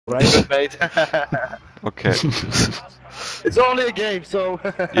right? Mate. Okay. It's only a game, so.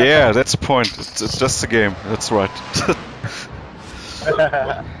 Yeah, that's the point. It's just a game. That's right.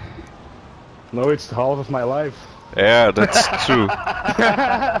 No, it's half of my life. Yeah, that's true.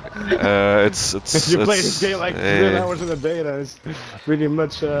 It's If you play this game like 3 hours in a day, then it's pretty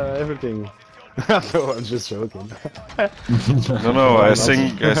much everything. No, I'm just joking. No, I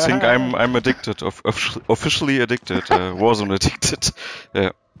think I'm addicted. Officially addicted. Warzone addicted.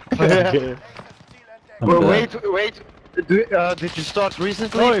 Yeah. Okay. Well, wait. Did you start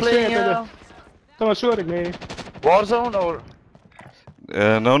recently Oh, playing Someone shooting me. Warzone or?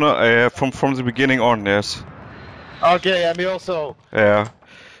 No. From the beginning on, yes. Okay, and me also. Yeah,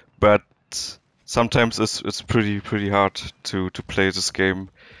 but sometimes it's pretty hard to play this game.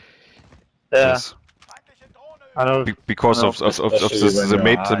 Yeah. Yes. I know. Because of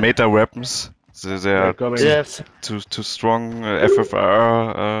the meta weapons. They are Yes. too strong.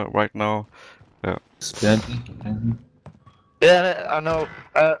 FFR right now. Yeah. Yeah, I know.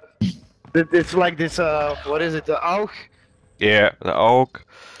 It's like this. What is it? The AUG? Yeah, the AUG,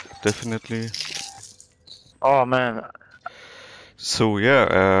 definitely. Oh man. So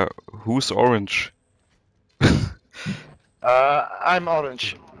yeah, who's orange? I'm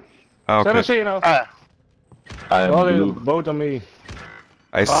orange. Okay. So you know. I am blue. Both on me.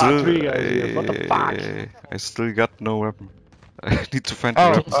 I still, three guys here. What the fuck? I still got no weapon. I need to find the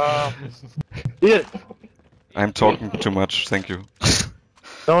weapons. Here. I'm talking too much. Thank you.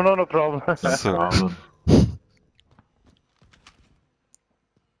 No problem. So,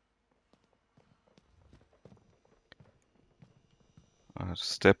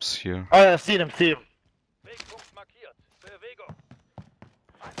 steps here. Oh yeah, see him.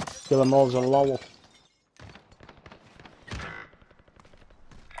 Kill them all as a lol.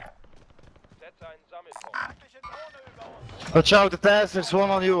 Watch out, the test, there's one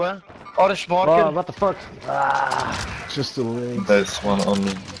on you, eh? Orange marker. Oh, what the fuck? Just too late. There's one on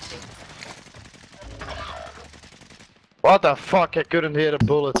me. What the fuck, I couldn't hear a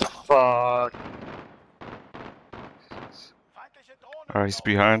bullet. Fuck. He's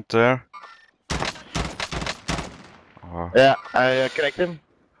behind there. Oh, Yeah, I cracked him.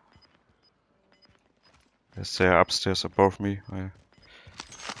 yes, they're upstairs above me. Yeah,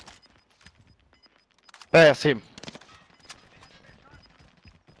 I see him.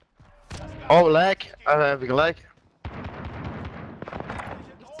 Oh, lag. I'm having lag.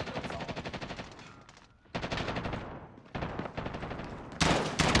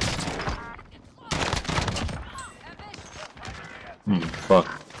 Fuck.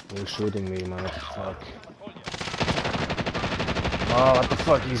 You're shooting me, man. What the fuck? Oh, what the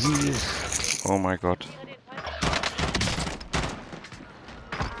fuck is this? Oh my god.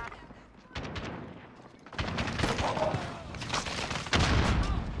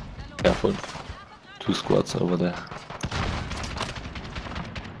 Careful. 2 squads over there.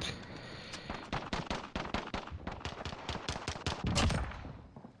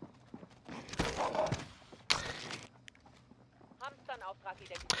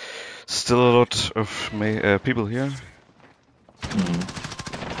 Still a lot of people here.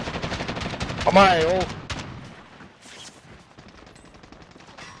 Oh my, oh.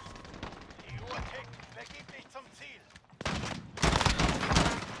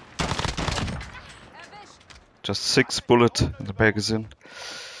 Just 6 bullets in the magazine.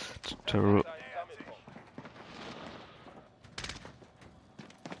 Terrible.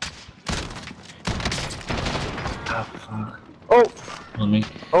 Oh, On me.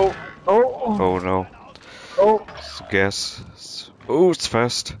 oh. Oh no. Oh. It's the gas. Oh, it's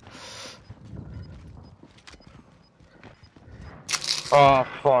fast. Oh,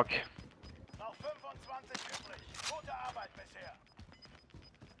 fuck.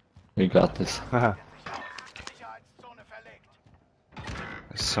 We got this. Haha.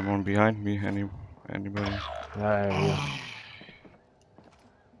 Is someone behind me? Anybody? Yeah.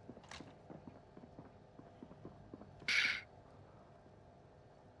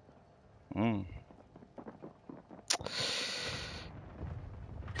 Mm.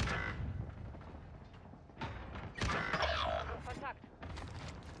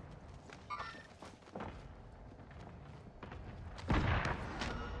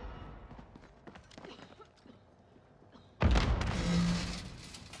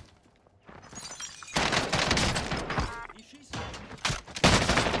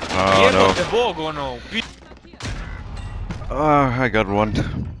 Oh no. I got one.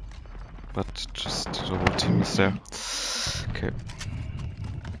 But just the whole team is there. Okay.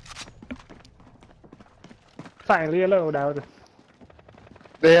 Finally a loadout.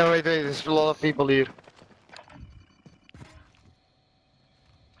 Yeah, wait, there's a lot of people here.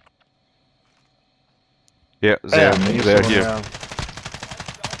 Yeah, they're here.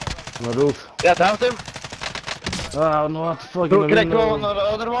 On the roof. Yeah, downed him. Oh, no, what the fuck? Can I go on the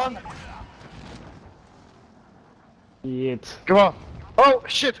other one? Shit. Come on. Oh,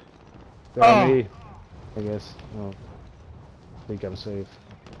 shit. Got me, I guess. Oh. I think I'm safe.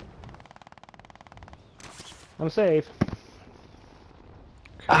 I'm safe.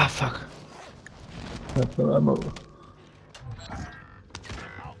 Ah, fuck. That's no ammo.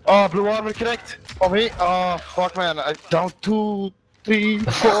 Oh, blue armor correct. For me. Oh, fuck, man. I down 2, 3,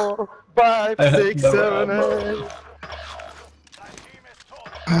 4, 5, 6, 7,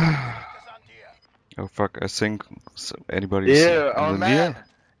 8. Oh fuck, I think anybody's Yeah, in oh the man. near.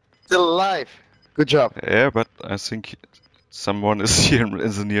 Still alive. Good job. Yeah, but I think someone is here in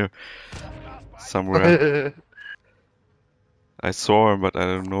the near. Somewhere. I saw him, but I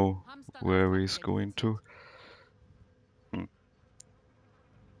don't know where he's going to.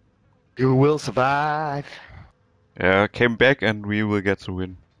 You will survive. Yeah, came back and we will get the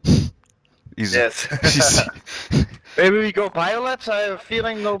win. Easy. Yes. Easy. Maybe we go biolabs. I have a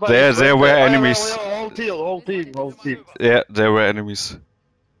feeling nobody. There were enemies. Whole team. Yeah, there were enemies.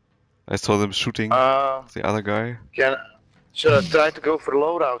 I saw them shooting the other guy. Should I try to go for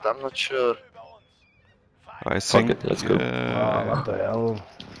loadout? I'm not sure. I think. it, let's go. Oh, what the hell?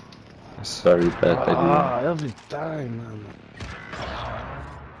 It's very bad idea. Ah, every time, man.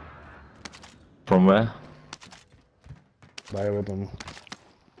 From where? Buy with them.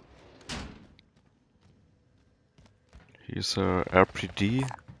 Here's a RPD.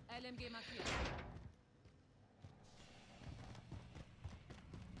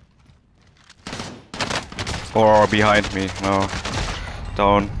 Or behind me, no.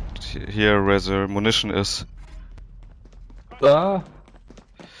 Down here where the munition is. Ah!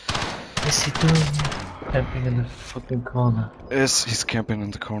 What's he doing? Camping in the fucking corner. Yes, he's camping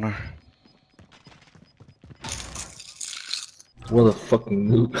in the corner. What a fucking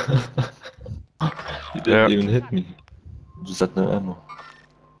noob. He didn't even hit me. Just had no ammo.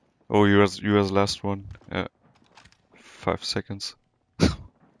 Oh, you was the last one. Yeah. 5 seconds.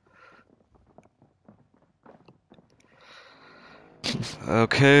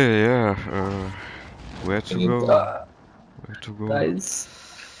 Okay, yeah. Where to go? Where to go? Nice.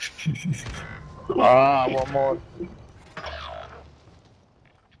 Ah, one more.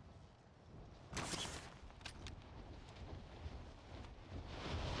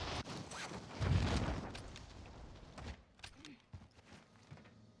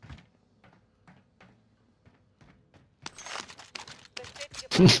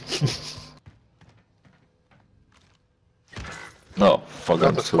 No, fuck, What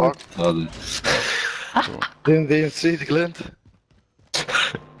I'm the so fuck? retarded. Didn't see the glint.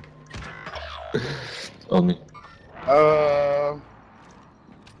 On me.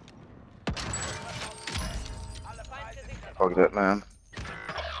 Fuck that, man.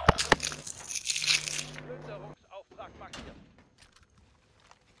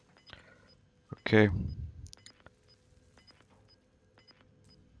 Okay.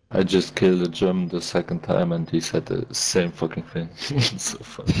 I just killed a German the second time and he said the same fucking thing. So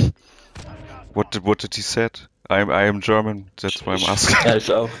funny. What did he said? I am German, that's why I'm asking. Ja,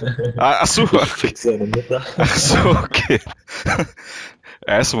 ich auch. Ach so. Ich fix seine Mutter. Ach so, okay.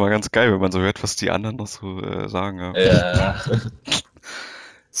 Ja, ist immer ganz geil, wenn man so hört, was die anderen noch so sagen. Ja. Ja.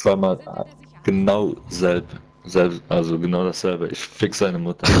 Zweimal genau also genau dasselbe. Ich fix seine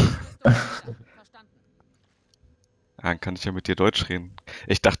Mutter. Dann kann ich ja mit dir Deutsch reden.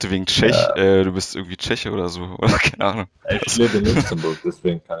 Ich dachte wegen Tschech, du bist irgendwie Tscheche oder so, oder keine Ahnung. Ich lebe in Luxemburg,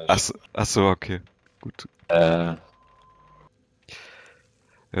 deswegen kann ich. Ach so, okay. Gut. Ja,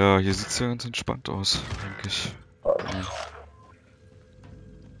 hier sieht's ja ganz entspannt aus, denke ich.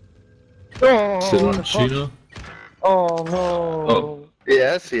 Still in China? Oh no. Oh.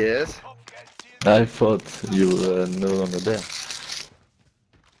 Yes. I thought you were no longer there.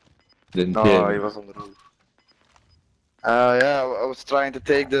 Didn't No, hear he me. was on the roof. Yeah, I was trying to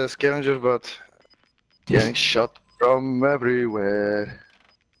take the scavenger, but getting shot from everywhere.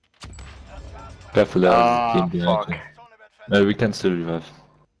 Careful, there's a team behind fuck. you. No, we can still revive.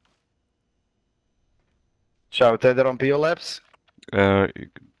 Shall we take that on PO labs?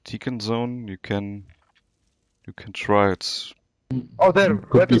 Deacon zone, you can try it. Oh, there,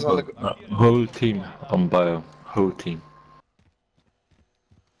 Good weapons people. on the... Whole team on bio. Whole team.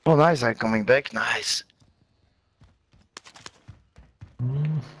 Oh, nice, I'm coming back, nice.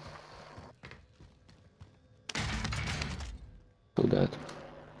 So that.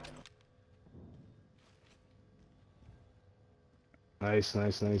 Nice. Der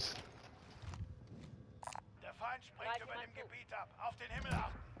Feind springt über dem Gebiet ab. Auf den Himmel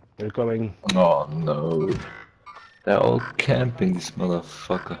achten. They're coming. Oh no. They're all camping, this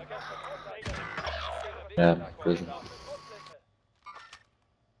motherfucker. Yeah, prison.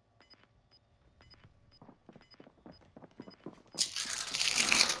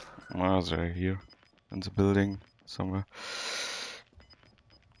 Oh, they're here. In the building, somewhere.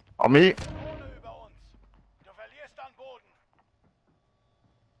 On me.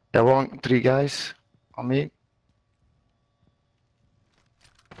 There were 3 guys. On me.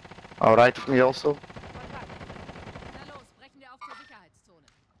 Alright with me also. Na los, brechen wir auf zur Sicherheitszone.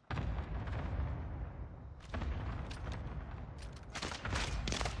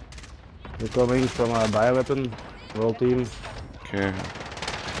 They're coming from a bioweapon. Roll team. Okay.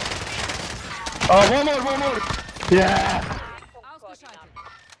 Oh, one more! Yeah! Ausgeschaltet.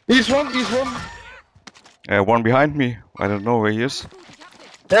 He's one! One behind me. I don't know where he is.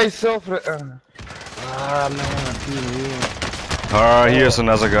 Hey, silver! Ah man, team here. Ah, here's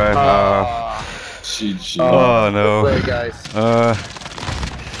another guy. GG. Oh no. Good play, guys.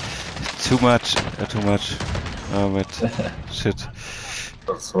 Too much. Too much. Oh, but shit.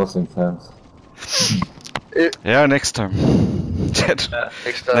 Das was intense. Yeah, next time. Next time.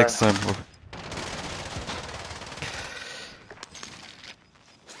 Next time.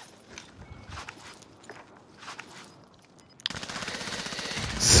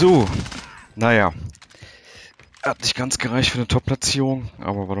 So, naja. Hat nicht ganz gereicht für eine Top-Platzierung,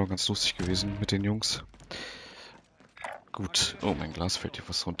 aber war doch ganz lustig gewesen mit den Jungs. Gut. Oh, mein Glas fällt hier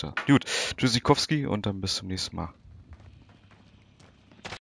was runter. Gut, Tschüssikowski und dann bis zum nächsten Mal.